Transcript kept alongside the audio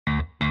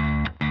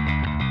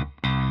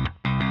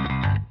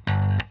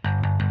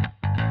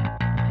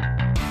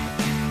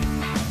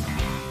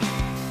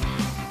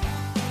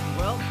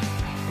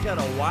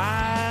got a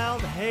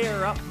wild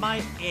hair up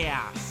my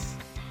ass.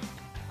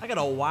 I got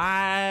a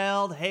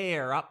wild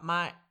hair up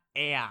my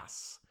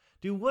ass.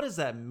 Dude, what does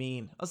that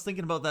mean? I was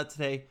thinking about that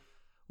today.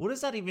 What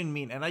does that even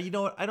mean? And you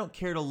know what? I don't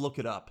care to look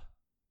it up.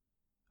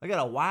 I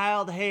got a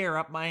wild hair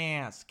up my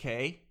ass,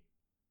 okay?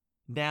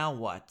 Now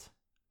what?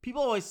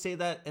 People always say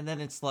that, and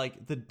then it's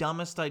like the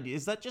dumbest idea.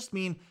 Does that just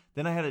mean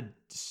then I had a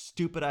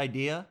stupid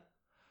idea?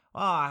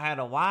 Oh, I had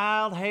a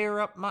wild hair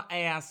up my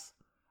ass,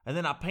 and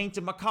then I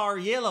painted my car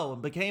yellow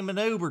and became an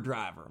Uber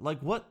driver. Like,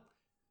 what?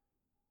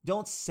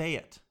 Don't say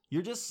it.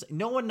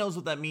 No one knows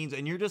what that means,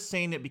 and you're just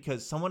saying it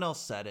because someone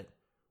else said it.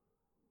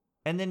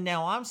 And then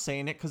now I'm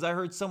saying it because I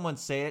heard someone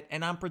say it,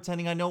 and I'm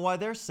pretending I know why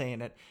they're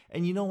saying it.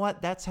 And you know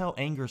what? That's how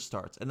anger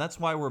starts, and that's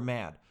why we're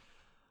mad.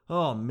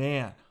 Oh,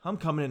 man. I'm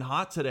coming in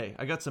hot today.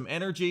 I got some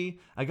energy.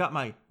 I got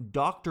my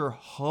Dr.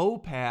 Ho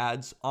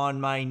pads on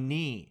my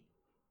knee.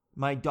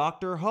 My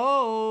Dr.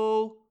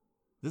 Ho.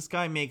 This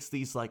guy makes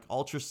these like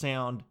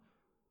ultrasound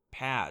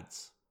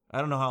pads. I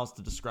don't know how else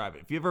to describe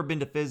it. If you've ever been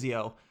to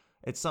physio,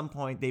 at some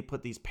point they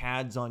put these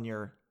pads on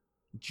your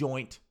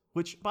joint,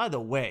 which by the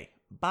way,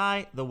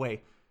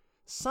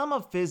 some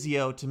of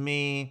physio to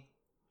me,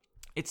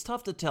 it's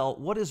tough to tell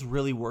what is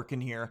really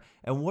working here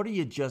and what are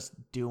you just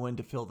doing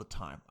to fill the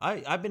time.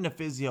 I've been to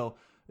physio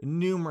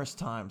numerous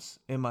times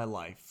in my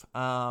life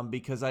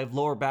because I have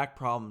lower back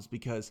problems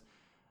because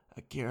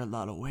I carry a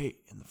lot of weight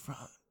in the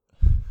front.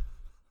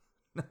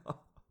 No.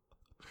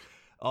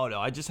 Oh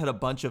no, I just had a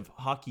bunch of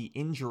hockey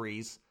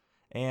injuries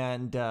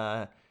and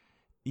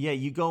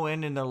you go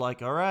in and they're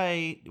like, all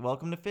right,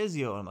 welcome to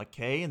physio. I'm like,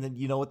 okay. And then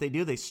you know what they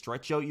do? They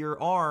stretch out your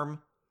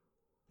arm.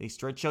 They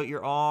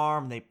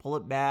pull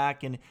it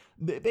back. And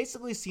it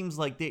basically seems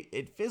like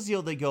at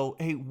physio, they go,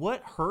 hey,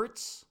 what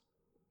hurts?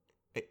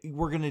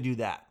 We're going to do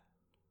that.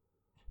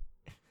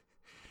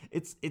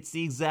 It's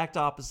the exact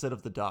opposite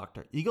of the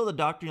doctor. You go to the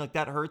doctor, you're like,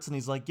 that hurts. And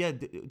he's like, yeah,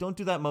 don't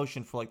do that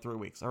motion for like 3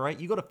 weeks. All right.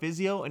 You go to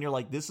physio and you're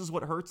like, this is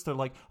what hurts. They're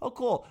like, oh,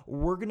 cool.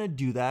 We're going to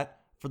do that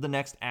for the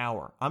next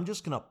hour. I'm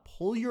just going to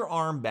pull your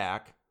arm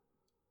back.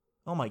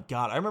 Oh my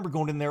God. I remember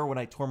going in there when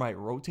I tore my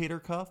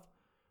rotator cuff,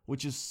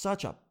 which is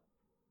such a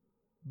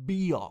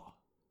B-aw.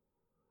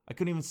 I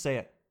couldn't even say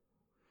it.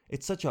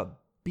 It's such a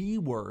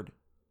B-word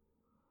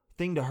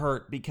thing to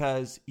hurt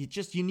because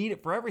you need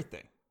it for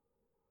everything.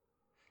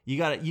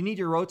 You need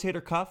your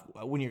rotator cuff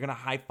when you're going to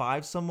high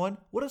five someone.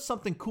 What if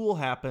something cool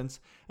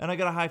happens and I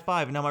got a high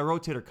five and now my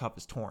rotator cuff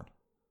is torn?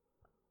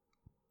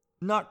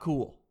 Not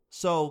cool.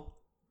 So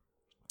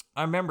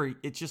I remember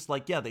it's just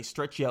like, yeah, they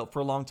stretch you out for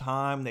a long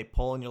time. They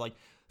pull and you're like,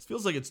 this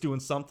feels like it's doing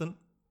something.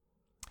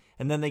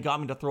 And then they got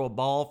me to throw a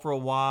ball for a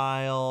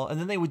while. And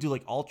then they would do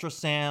like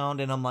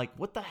ultrasound. And I'm like,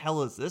 what the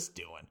hell is this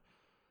doing?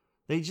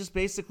 They just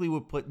basically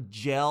would put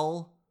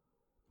gel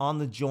on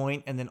the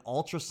joint and then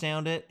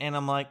ultrasound it. And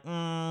I'm like,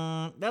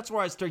 that's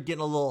where I start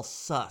getting a little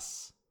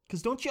sus.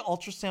 Because don't you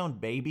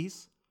ultrasound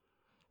babies?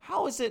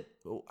 How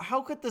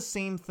could the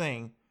same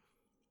thing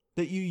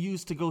that you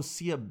used to go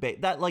see a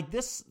baby,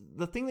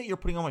 the thing that you're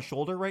putting on my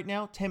shoulder right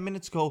now, 10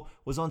 minutes ago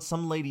was on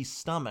some lady's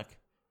stomach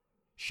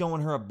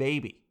showing her a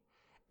baby.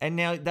 And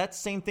now that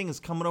same thing is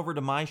coming over to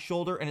my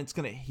shoulder and it's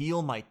going to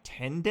heal my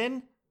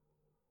tendon?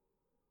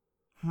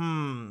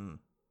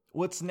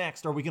 What's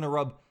next? Are we going to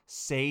rub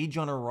sage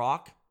on a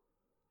rock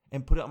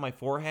and put it on my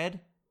forehead?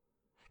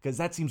 Because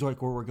that seems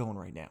like where we're going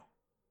right now.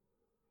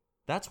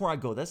 That's where I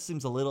go. That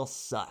seems a little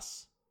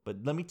sus. But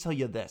let me tell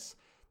you this.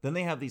 Then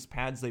they have these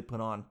pads they put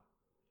on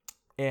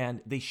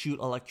and they shoot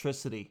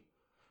electricity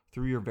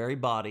through your very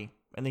body.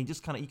 And they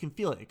just you can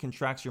feel it. It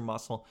contracts your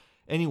muscle.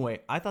 Anyway,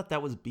 I thought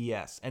that was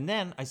BS. And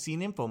then I see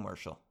an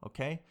infomercial,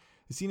 okay?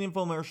 I see an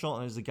infomercial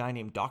and there's a guy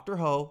named Dr.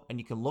 Ho, and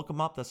you can look him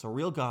up. That's a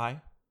real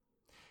guy.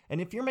 And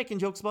if you're making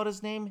jokes about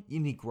his name, you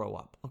need to grow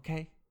up,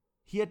 okay?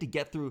 He had to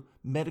get through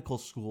medical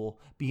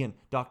school being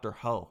Dr.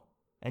 Ho.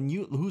 And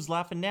who's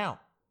laughing now?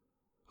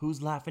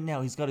 Who's laughing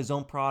now? He's got his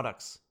own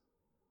products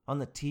on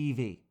the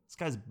TV. This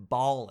guy's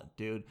balling,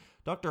 dude.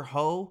 Dr.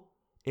 Ho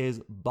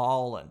is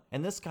balling.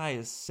 And this guy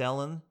is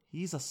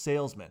he's a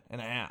salesman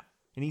and a half.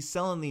 And he's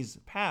selling these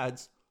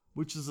pads,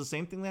 which is the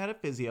same thing they had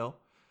at physio,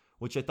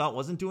 which I thought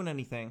wasn't doing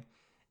anything.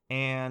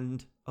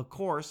 And of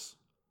course,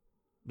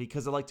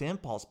 because I like to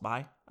impulse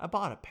buy, I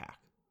bought a pack.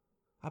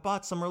 I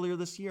bought some earlier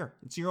this year.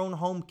 It's your own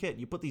home kit.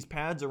 You put these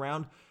pads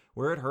around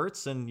where it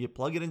hurts and you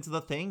plug it into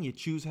the thing. You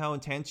choose how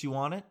intense you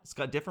want it. It's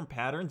got different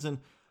patterns and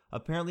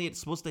apparently it's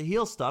supposed to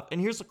heal stuff. And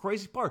here's the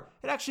crazy part.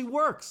 It actually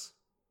works.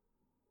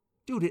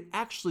 Dude, it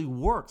actually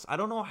works. I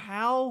don't know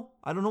how.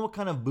 I don't know what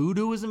kind of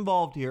voodoo is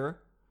involved here.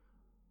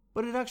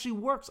 But it actually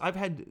works. I've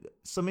had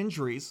some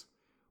injuries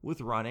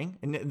with running.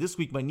 And this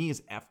week my knee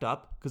is effed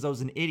up because I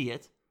was an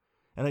idiot.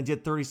 And I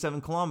did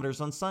 37 kilometers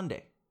on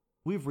Sunday.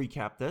 We've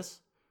recapped this.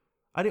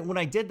 When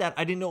I did that,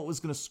 I didn't know it was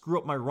going to screw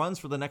up my runs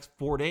for the next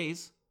 4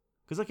 days.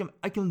 Because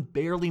I can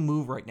barely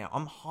move right now.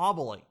 I'm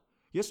hobbling.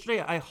 Yesterday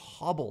I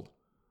hobbled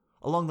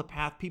along the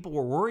path. People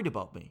were worried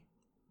about me.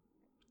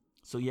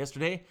 So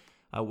yesterday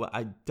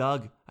I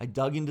dug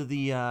into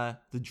the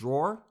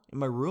drawer in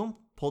my room,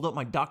 pulled out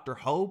my Dr.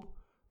 Ho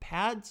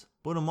pads,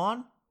 put them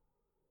on.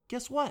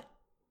 guess what?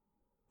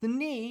 The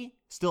knee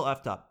still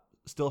effed up,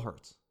 still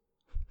hurts.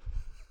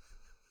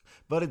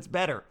 But it's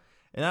better.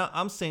 And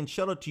I'm saying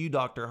shout out to you,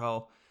 Dr.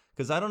 Ho,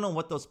 because I don't know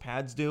what those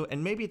pads do.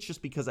 And maybe it's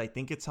just because I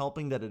think it's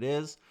helping that it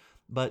is.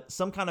 But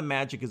some kind of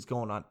magic is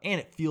going on. And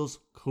it feels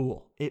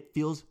cool. It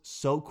feels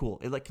so cool.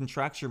 It like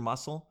contracts your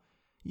muscle.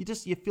 You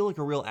feel like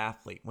a real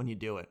athlete when you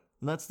do it.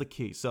 And that's the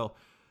key. So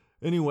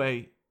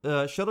anyway,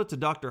 shout out to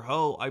Dr.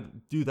 Ho.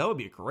 Dude, that would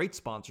be a great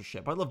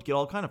sponsorship. I'd love to get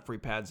all kind of free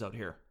pads out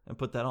here and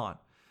put that on.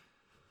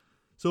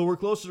 So we're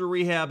closer to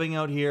rehabbing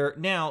out here.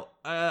 Now,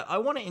 I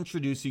want to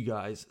introduce you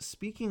guys.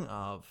 Speaking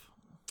of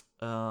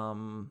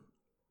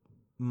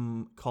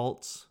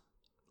cults,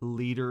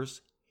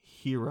 leaders,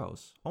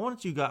 heroes, I want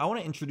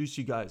to introduce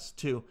you guys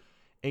to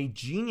a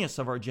genius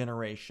of our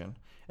generation.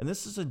 And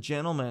this is a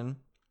gentleman,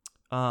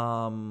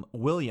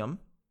 William,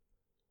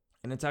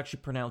 and it's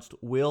actually pronounced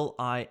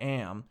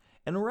Will.I.am.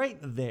 And right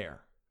there,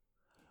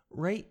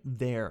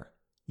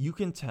 you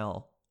can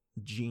tell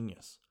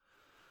genius.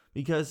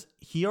 Because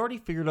he already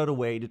figured out a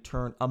way to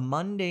turn a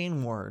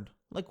mundane word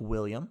like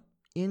William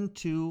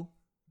into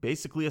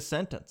basically a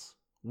sentence.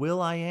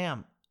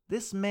 Will.I.am.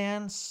 This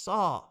man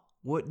saw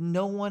what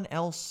no one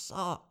else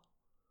saw.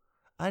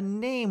 A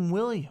name,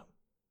 William.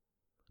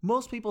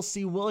 Most people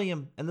see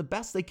William, and the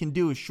best they can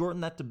do is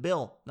shorten that to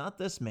Bill, not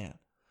this man.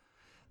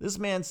 This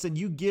man said,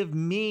 you give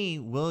me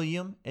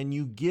William, and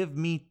you give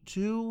me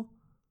 2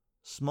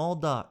 small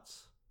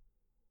dots,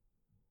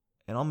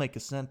 and I'll make a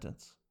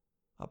sentence.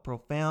 A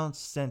profound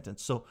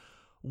sentence. So,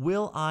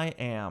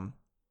 Will.I.am,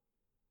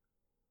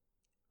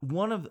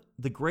 one of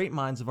the great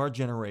minds of our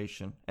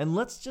generation. And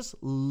let's just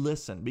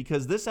listen,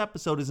 because this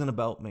episode isn't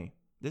about me.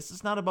 This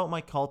is not about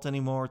my cult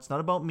anymore. It's not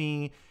about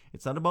me.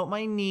 It's not about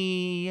my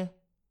knee.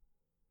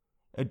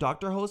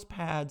 Dr. Ho's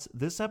pads.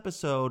 This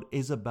episode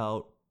is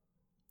about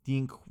the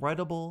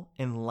incredible,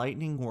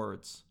 enlightening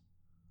words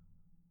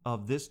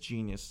of this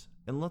genius.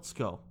 And let's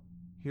go.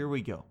 Here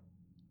we go.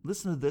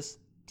 Listen to this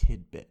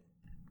tidbit.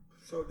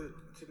 So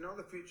to know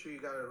the future, you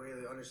got to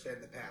really understand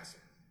the past.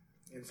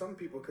 And some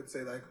people could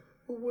say like,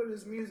 well, what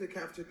does music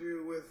have to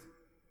do with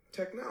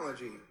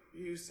technology?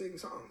 You sing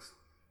songs.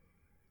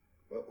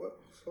 What?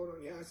 Hold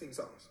on. Yeah, I sing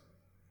songs.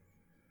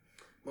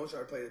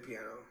 Mozart played the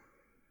piano.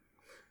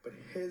 But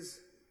his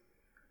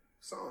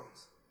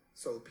songs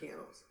sold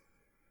pianos.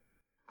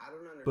 I don't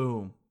understand.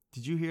 Boom.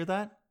 Did you hear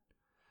that?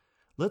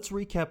 Let's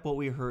recap what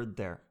we heard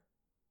there.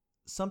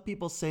 Some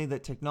people say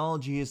that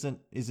technology isn't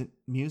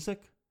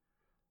music.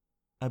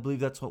 I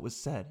believe that's what was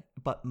said.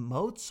 But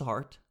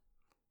Mozart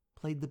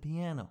played the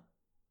piano.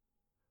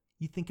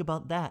 You think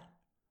about that.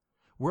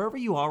 Wherever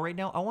you are right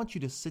now, I want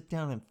you to sit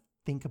down and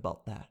think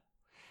about that.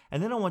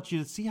 And then I want you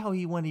to see how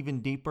he went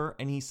even deeper.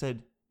 And he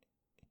said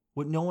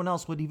what no one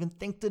else would even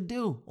think to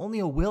do. Only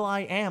a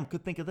Will.I.am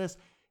could think of this.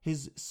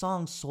 His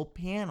songs sold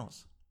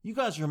pianos. You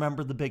guys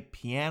remember the big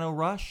piano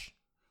rush?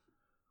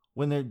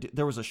 When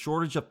there was a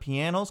shortage of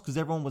pianos because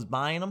everyone was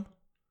buying them?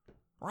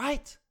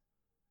 Right?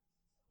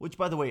 Which,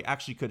 by the way,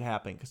 actually could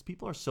happen because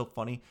people are so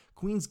funny.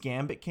 Queen's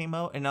Gambit came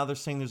out, and now they're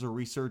saying there's a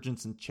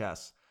resurgence in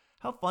chess.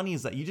 How funny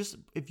is that?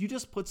 If you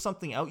just put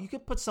something out, you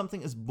could put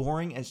something as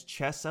boring as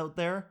chess out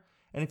there,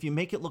 and if you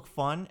make it look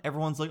fun,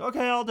 everyone's like,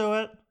 okay, I'll do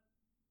it.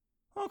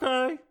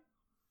 Okay.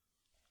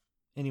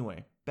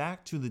 Anyway,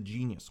 back to the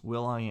genius,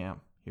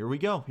 Will.I.am. Here we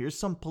go. Here's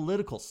some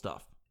political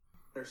stuff.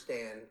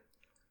 Understand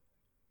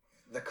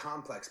the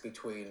complex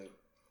between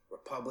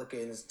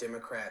Republicans,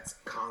 Democrats,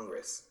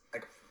 Congress.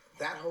 Like,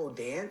 that whole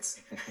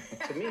dance,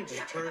 to me,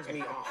 just turns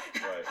me off.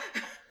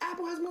 Right.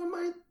 Apple has more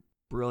money.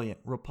 Brilliant.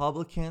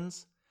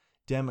 Republicans,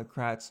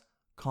 Democrats,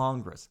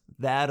 Congress.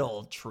 That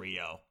old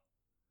trio.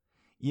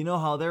 You know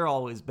how they're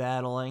always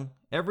battling.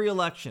 Every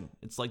election,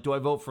 it's like, do I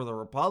vote for the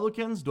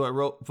Republicans? Do I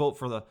vote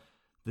for the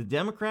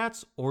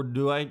Democrats? Or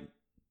do I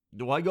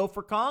go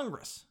for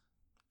Congress?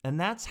 And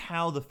that's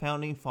how the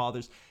Founding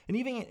Fathers, and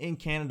even in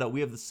Canada, we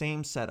have the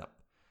same setup.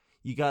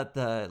 You got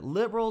the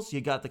Liberals,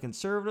 you got the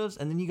Conservatives,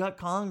 and then you got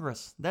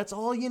Congress. That's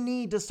all you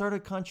need to start a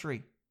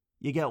country.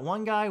 You get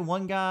one guy,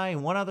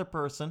 and one other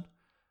person,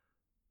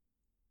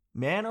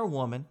 man or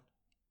woman.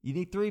 You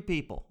need 3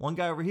 people. One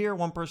guy over here,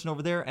 one person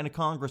over there, and a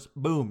Congress.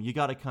 Boom, you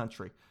got a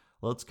country.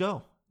 Let's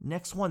go.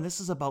 Next one, this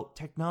is about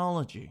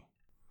technology.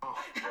 Oh,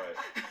 right.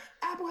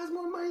 Apple has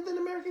more money than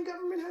the American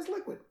government has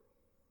liquid.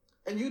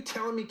 And you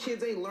telling me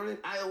kids ain't learning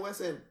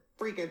iOS in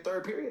freaking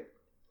 3rd period?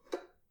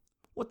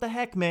 What the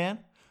heck, man?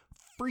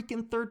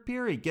 Freaking 3rd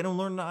period. Get them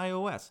learning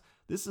iOS.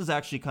 This is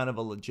actually kind of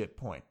a legit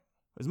point.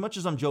 As much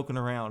as I'm joking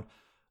around,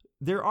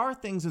 there are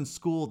things in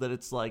school that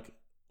it's like,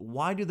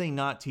 why do they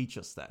not teach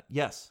us that?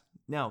 Yes.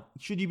 Now,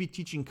 should you be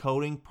teaching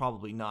coding?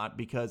 Probably not,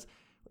 because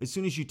as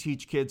soon as you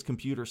teach kids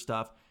computer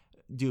stuff,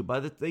 dude,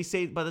 they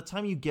say by the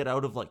time you get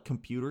out of like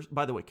computers,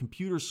 by the way,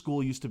 computer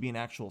school used to be an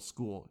actual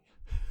school.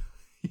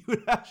 You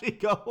would actually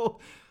go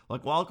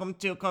like, welcome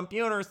to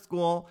computer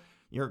school.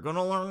 You're going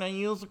to learn to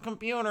use a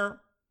computer.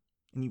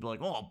 And you'd be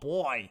like, oh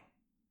boy,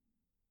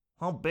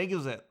 how big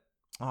is it?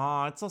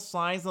 Oh, it's the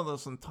size of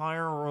this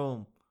entire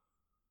room.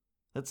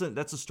 That's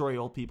a story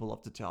old people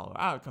love to tell.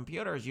 Oh,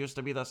 computers used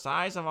to be the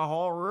size of a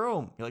whole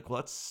room. You're like, well,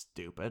 that's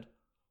stupid.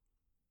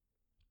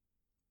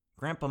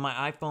 Grandpa,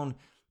 my iPhone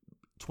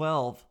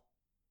 12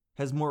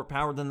 has more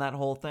power than that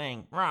whole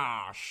thing.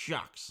 Ah,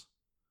 shucks.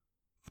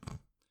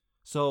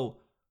 So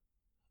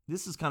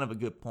this is kind of a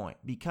good point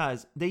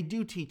because they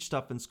do teach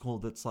stuff in school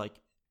that's like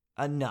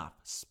enough.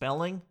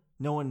 Spelling,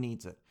 no one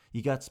needs it.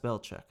 You got spell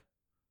check.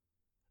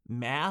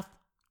 Math,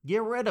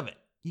 get rid of it.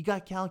 You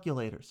got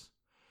calculators.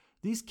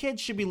 These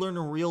kids should be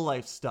learning real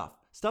life stuff.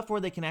 Stuff where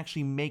they can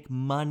actually make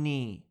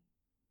money,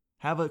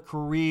 have a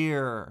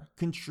career,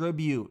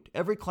 contribute.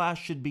 Every class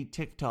should be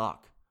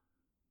TikTok.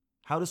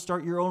 How to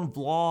start your own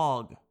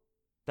vlog.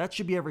 That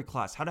should be every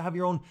class. How to have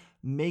your own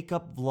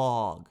makeup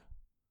vlog.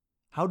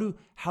 How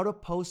to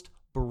post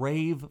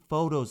brave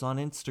photos on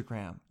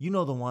Instagram. You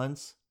know the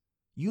ones.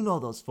 You know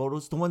those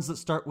photos. The ones that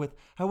start with,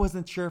 I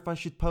wasn't sure if I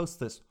should post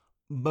this.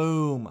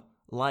 Boom.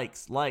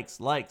 Likes, likes,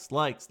 likes,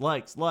 likes,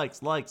 likes,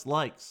 likes, likes,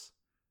 likes.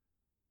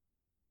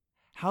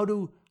 How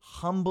to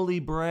humbly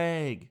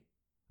brag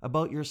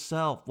about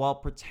yourself while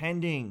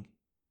pretending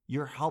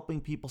you're helping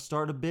people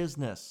start a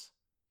business.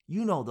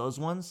 You know those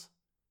ones.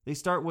 They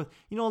start with,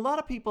 a lot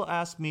of people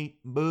ask me,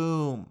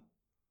 boom.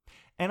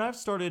 And I've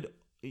started,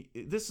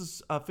 this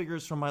is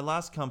figures from my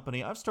last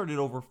company. I've started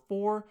over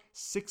 4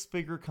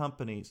 6-figure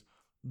companies.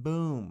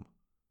 Boom.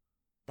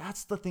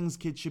 That's the things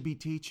kids should be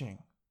teaching,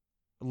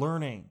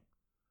 learning.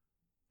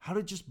 How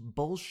to just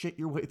bullshit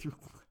your way through.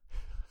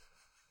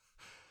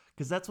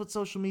 Because that's what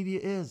social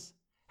media is.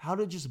 How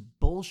to just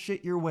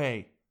bullshit your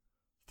way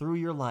through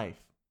your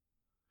life.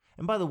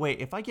 And by the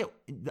way,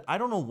 I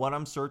don't know what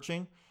I'm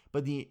searching,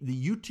 but the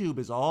YouTube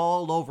is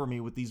all over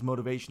me with these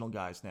motivational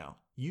guys now.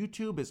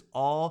 YouTube is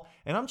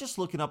and I'm just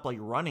looking up like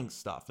running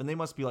stuff. And they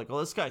must be like, oh,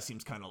 this guy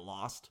seems kind of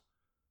lost.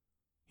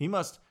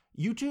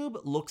 YouTube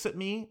looks at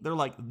me. They're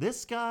like,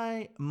 this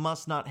guy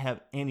must not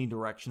have any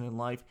direction in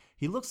life.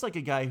 He looks like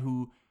a guy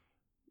who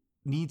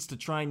needs to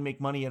try and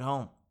make money at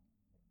home.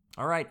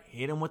 All right,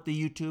 hit him with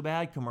the YouTube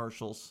ad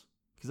commercials.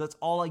 Because that's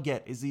all I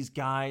get is these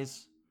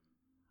guys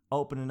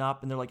opening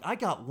up and they're like, I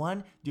got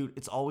one. Dude,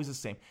 it's always the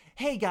same.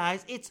 Hey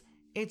guys,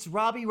 it's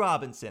Robbie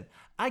Robinson.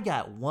 I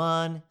got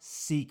one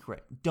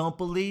secret. Don't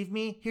believe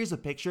me? Here's a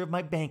picture of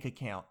my bank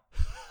account.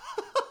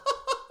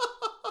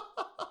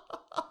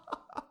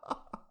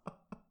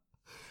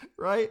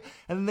 Right?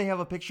 And then they have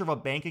a picture of a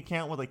bank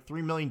account with like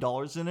 $3 million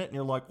in it. And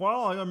you're like,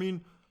 well, I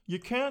mean, you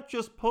can't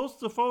just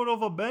post a photo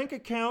of a bank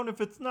account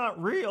if it's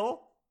not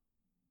real.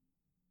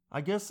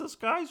 I guess this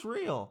guy's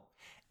real.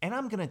 And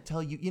I'm going to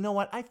tell you, you know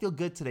what? I feel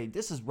good today.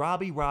 This is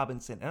Robbie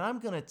Robinson. And I'm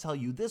going to tell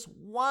you this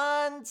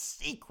one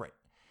secret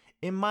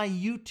in my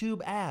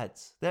YouTube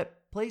ads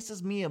that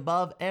places me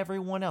above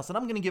everyone else. And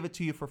I'm going to give it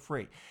to you for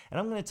free. And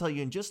I'm going to tell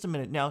you in just a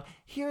minute. Now,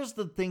 here's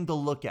the thing to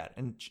look at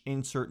and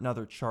insert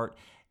another chart.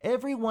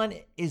 Everyone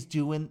is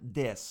doing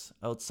this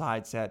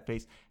outside, sad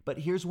face. But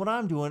here's what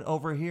I'm doing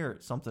over here.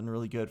 Something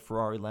really good.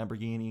 Ferrari,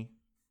 Lamborghini.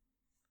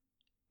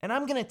 And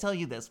I'm going to tell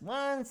you this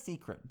one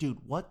secret. Dude,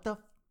 what the...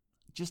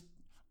 Just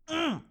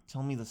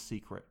tell me the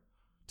secret.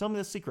 Tell me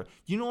the secret.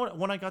 You know what?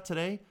 When I got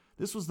today,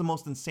 this was the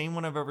most insane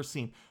one I've ever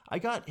seen. I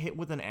got hit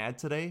with an ad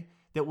today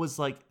that was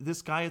like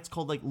this guy. It's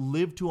called like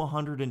Live to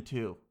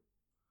 102.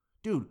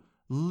 Dude,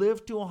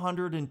 Live to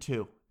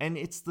 102. And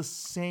it's the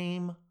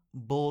same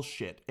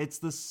bullshit. It's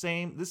the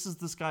same. This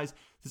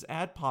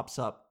ad pops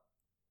up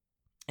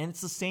and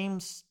it's the same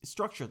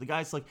structure. The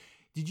guy's like,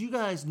 did you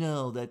guys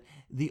know that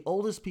the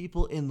oldest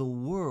people in the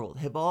world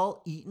have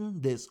all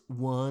eaten this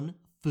one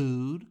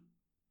food?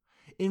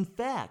 In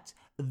fact,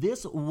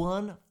 this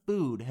one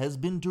food has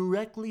been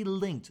directly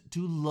linked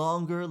to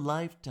longer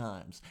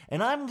lifetimes.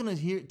 And I'm going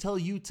to tell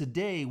you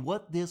today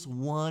what this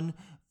one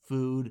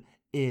food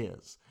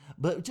is.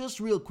 But just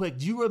real quick,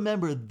 do you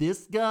remember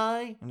this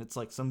guy? And it's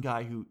like some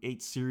guy who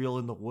ate cereal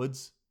in the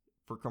woods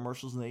for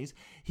commercials in the 80s.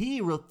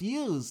 He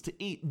refused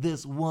to eat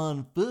this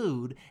one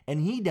food and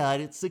he died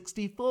at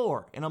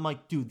 64. And I'm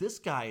like, dude, this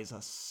guy is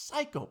a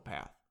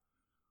psychopath.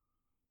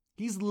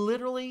 He's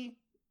literally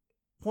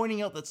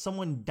pointing out that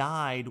someone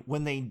died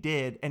when they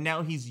did, and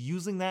now he's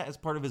using that as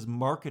part of his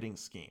marketing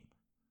scheme.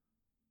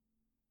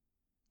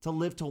 To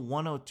live to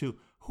 102.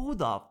 Who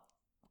the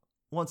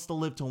wants to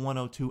live to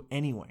 102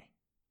 anyway?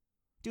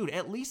 Dude,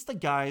 at least the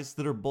guys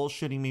that are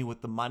bullshitting me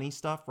with the money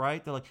stuff,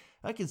 right? They're like,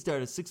 I can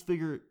start a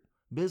 6-figure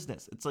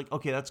business. It's like,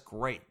 okay, that's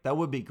great. That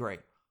would be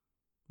great.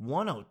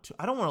 102.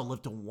 I don't want to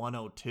live to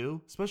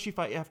 102, especially if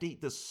I have to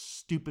eat this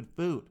stupid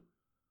food.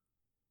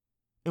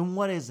 And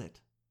what is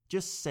it?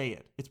 Just say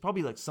it. It's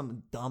probably like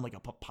something dumb like a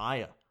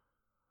papaya.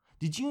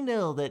 Did you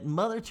know that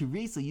Mother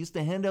Teresa used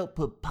to hand out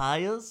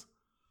papayas?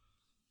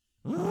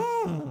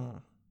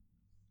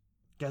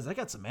 Guys, I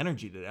got some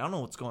energy today. I don't know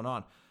what's going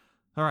on.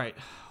 All right,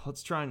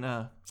 let's try and,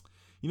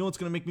 you know what's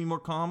going to make me more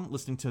calm?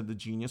 Listening to the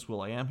genius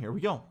will.i.am. Here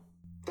we go.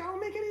 That don't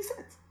make any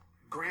sense.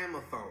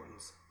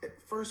 Gramophones. It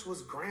first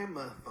was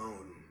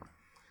gramophone.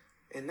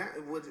 And that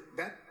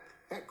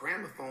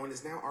gramophone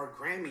is now our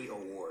Grammy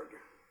Award.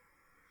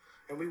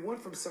 And we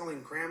went from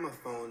selling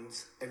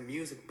gramophones and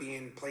music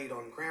being played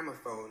on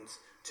gramophones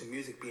to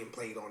music being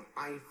played on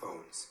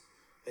iPhones.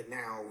 And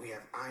now we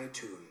have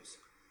iTunes.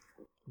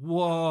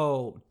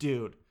 Whoa,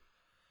 dude.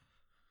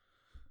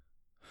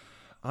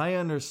 I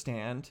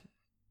understand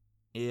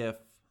if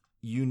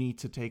you need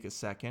to take a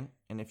second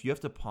and if you have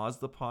to pause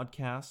the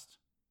podcast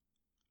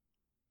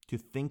to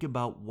think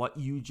about what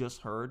you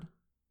just heard,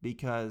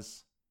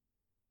 because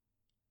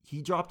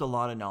he dropped a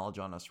lot of knowledge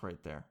on us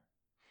right there.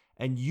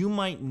 And you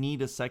might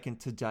need a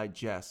second to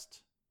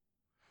digest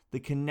the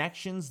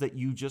connections that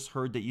you just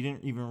heard that you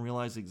didn't even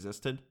realize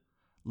existed.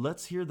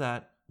 Let's hear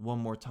that one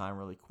more time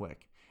really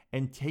quick.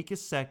 And take a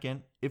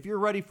second, if you're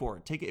ready for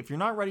it. If you're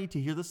not ready to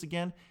hear this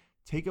again,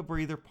 take a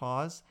breather,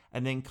 pause,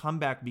 and then come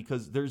back,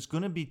 because there's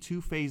going to be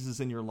two phases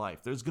in your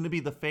life. There's going to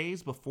be the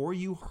phase before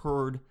you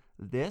heard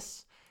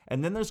this,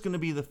 and then there's going to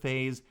be the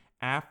phase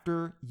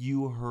after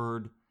you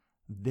heard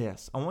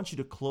this. I want you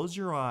to close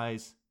your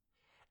eyes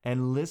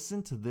and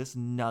listen to this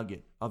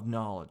nugget of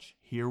knowledge.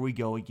 Here we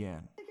go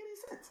again. Make any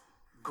sense?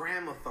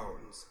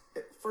 Gramophones.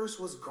 It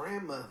first was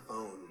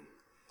gramophone.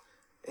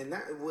 And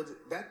that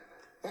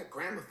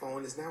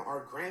gramophone is now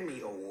our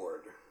Grammy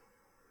Award.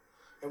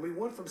 And we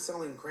went from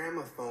selling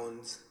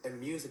gramophones and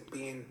music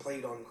being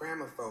played on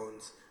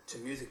gramophones to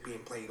music being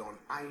played on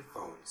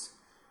iPhones.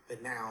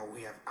 And now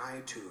we have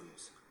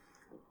iTunes.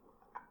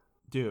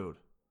 Dude,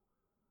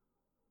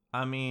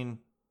 I mean,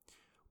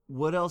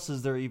 what else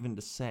is there even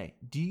to say?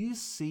 Do you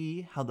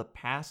see how the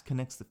past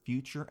connects the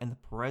future and the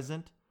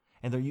present?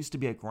 And there used to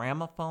be a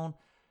gramophone.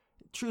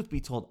 Truth be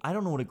told, I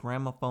don't know what a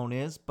gramophone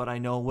is, but I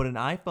know what an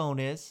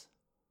iPhone is.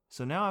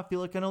 So now I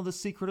feel like I know the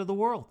secret of the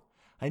world.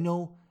 I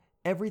know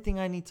everything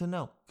I need to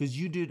know, because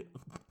you did.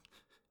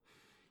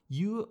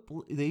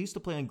 They used to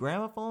play on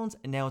gramophones,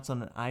 and now it's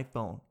on an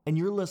iPhone. And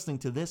you're listening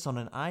to this on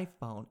an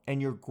iPhone,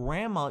 and your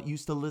grandma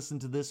used to listen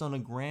to this on a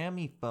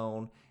Grammy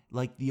phone,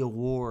 like the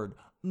award.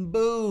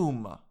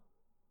 Boom!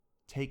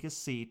 Take a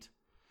seat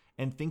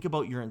and think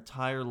about your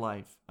entire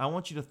life. I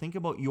want you to think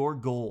about your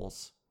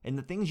goals and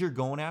the things you're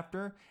going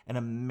after, and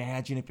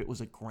imagine if it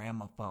was a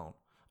gramophone.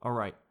 All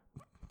right,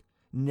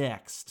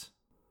 next.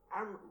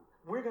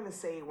 We're going to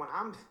say when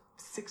I'm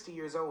 60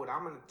 years old,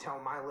 I'm going to tell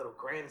my little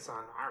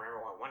grandson, I remember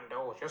when a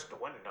window was just a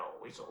window.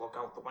 We used to look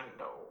out the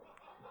window.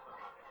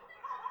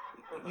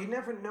 You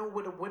never know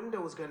what a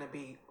window is going to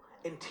be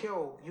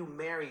until you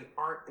marry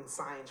art and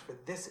science for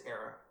this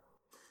era.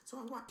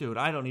 Dude,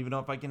 I don't even know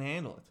if I can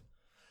handle it.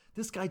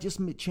 This guy just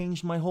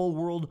changed my whole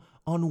world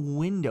on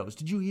windows.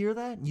 Did you hear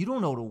that? You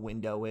don't know what a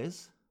window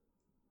is.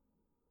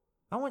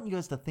 I want you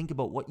guys to think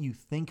about what you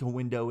think a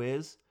window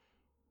is.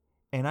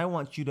 And I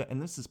want you to,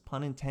 and this is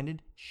pun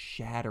intended,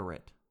 shatter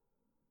it.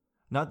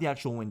 Not the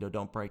actual window,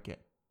 don't break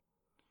it.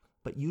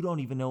 But you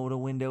don't even know what a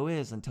window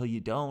is until you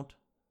don't.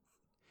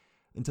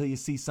 Until you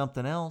see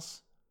something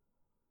else.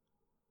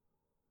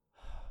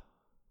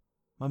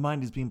 My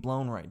mind is being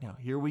blown right now.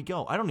 Here we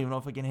go. I don't even know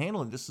if I can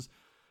handle it.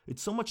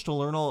 It's so much to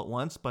learn all at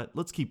once, but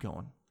let's keep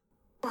going.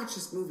 Watch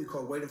this movie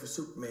called Waiting for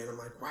Superman. I'm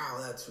like, wow,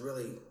 that's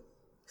really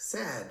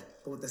sad.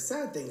 But what the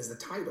sad thing is the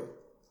title,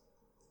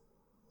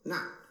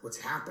 not what's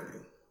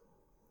happening.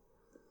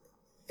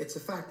 It's the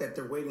fact that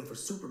they're waiting for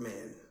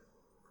Superman.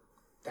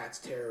 That's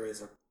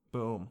terrorism.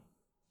 Boom.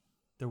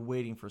 They're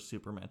waiting for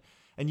Superman.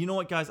 And you know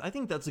what, guys? I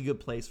think that's a good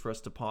place for us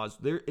to pause.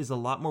 There is a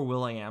lot more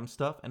will.i.am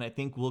stuff, and I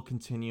think we'll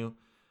continue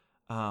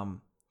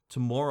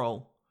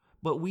tomorrow.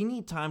 But we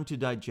need time to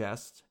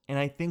digest, and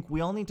I think we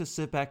all need to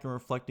sit back and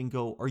reflect and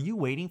go, are you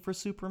waiting for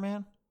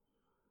Superman?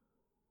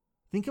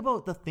 Think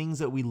about the things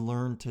that we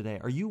learned today.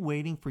 Are you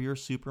waiting for your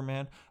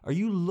Superman? Are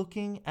you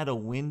looking at a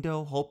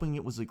window hoping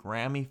it was a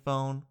Grammy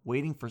phone,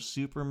 waiting for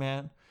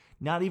Superman,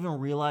 not even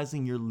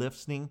realizing you're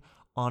listening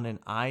on an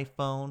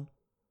iPhone?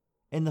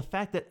 And the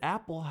fact that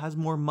Apple has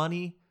more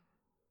money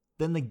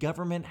than the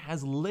government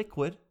has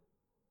liquid,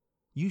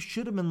 you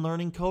should have been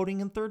learning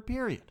coding in third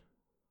period.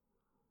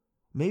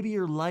 Maybe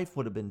your life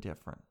would have been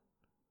different.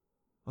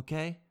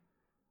 Okay?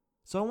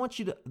 So I want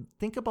you to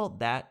think about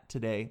that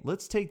today.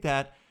 Let's take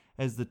that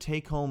as the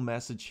take-home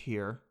message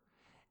here.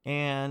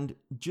 And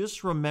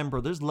just remember,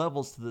 there's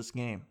levels to this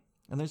game.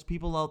 And there's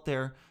people out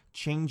there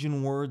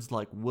changing words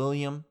like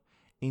William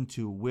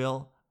into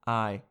will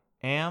I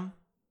am.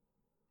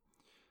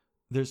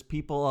 There's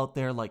people out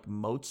there like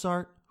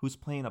Mozart who's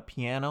playing a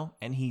piano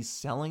and he's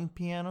selling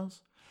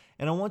pianos.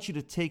 And I want you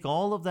to take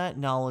all of that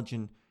knowledge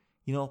and,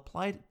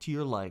 apply it to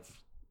your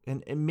life.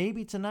 And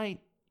maybe tonight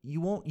you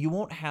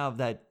won't have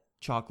that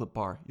chocolate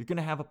bar. You're going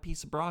to have a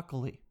piece of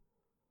broccoli.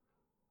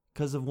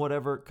 Because the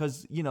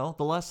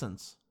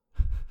lessons.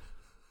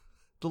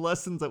 The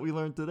lessons that we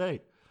learned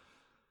today.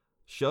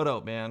 Shout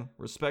out, man.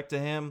 Respect to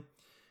him.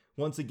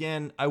 Once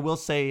again, I will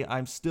say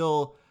I'm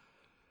still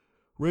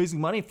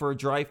raising money for a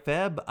dry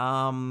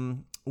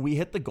Feb. We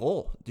hit the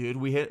goal, dude.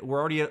 We're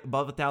already at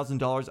above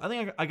 $1,000. I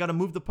think I got to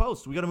move the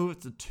post. We got to move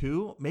it to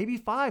 $2,000, maybe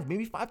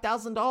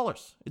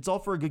 $5,000. It's all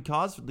for a good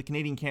cause, for the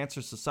Canadian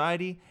Cancer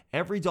Society.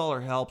 Every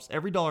dollar helps.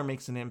 Every dollar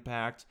makes an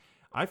impact.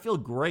 I feel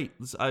great.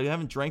 I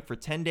haven't drank for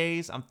 10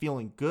 days. I'm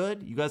feeling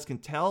good. You guys can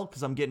tell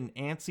because I'm getting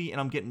antsy and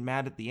I'm getting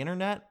mad at the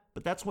internet.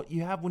 But that's what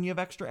you have when you have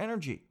extra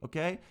energy,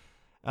 okay?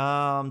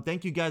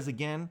 Thank you guys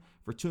again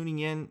for tuning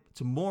in.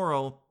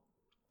 Tomorrow,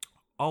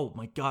 oh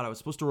my God, I was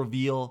supposed to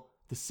reveal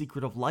the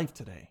secret of life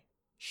today.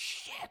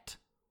 Shit.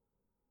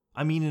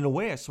 I mean, in a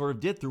way, I sort of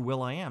did through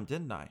will.i.am,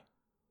 didn't I?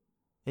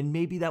 And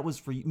maybe that was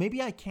for you.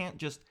 Maybe I can't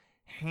just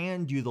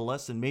hand you the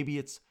lesson. Maybe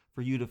it's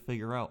for you to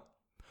figure out.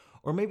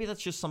 Or maybe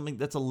that's just something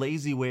that's a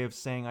lazy way of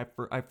saying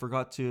I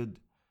forgot to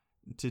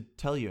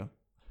tell you.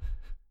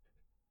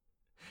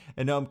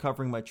 And now I'm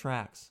covering my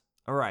tracks.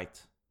 All right.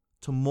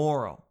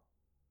 Tomorrow,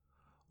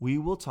 we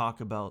will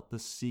talk about the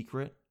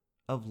secret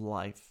of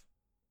life.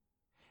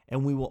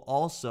 And we will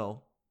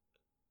also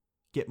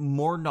get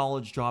more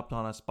knowledge dropped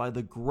on us by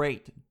the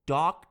great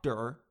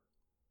Dr.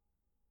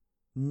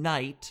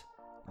 Knight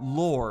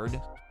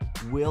Lord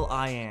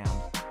will.i.am.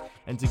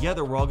 And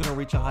together, we're all going to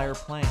reach a higher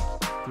plane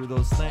through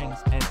those things.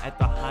 And at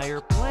the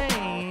higher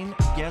plane,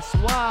 guess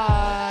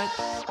what?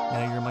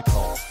 Now you're in my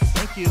cult.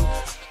 Thank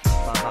you.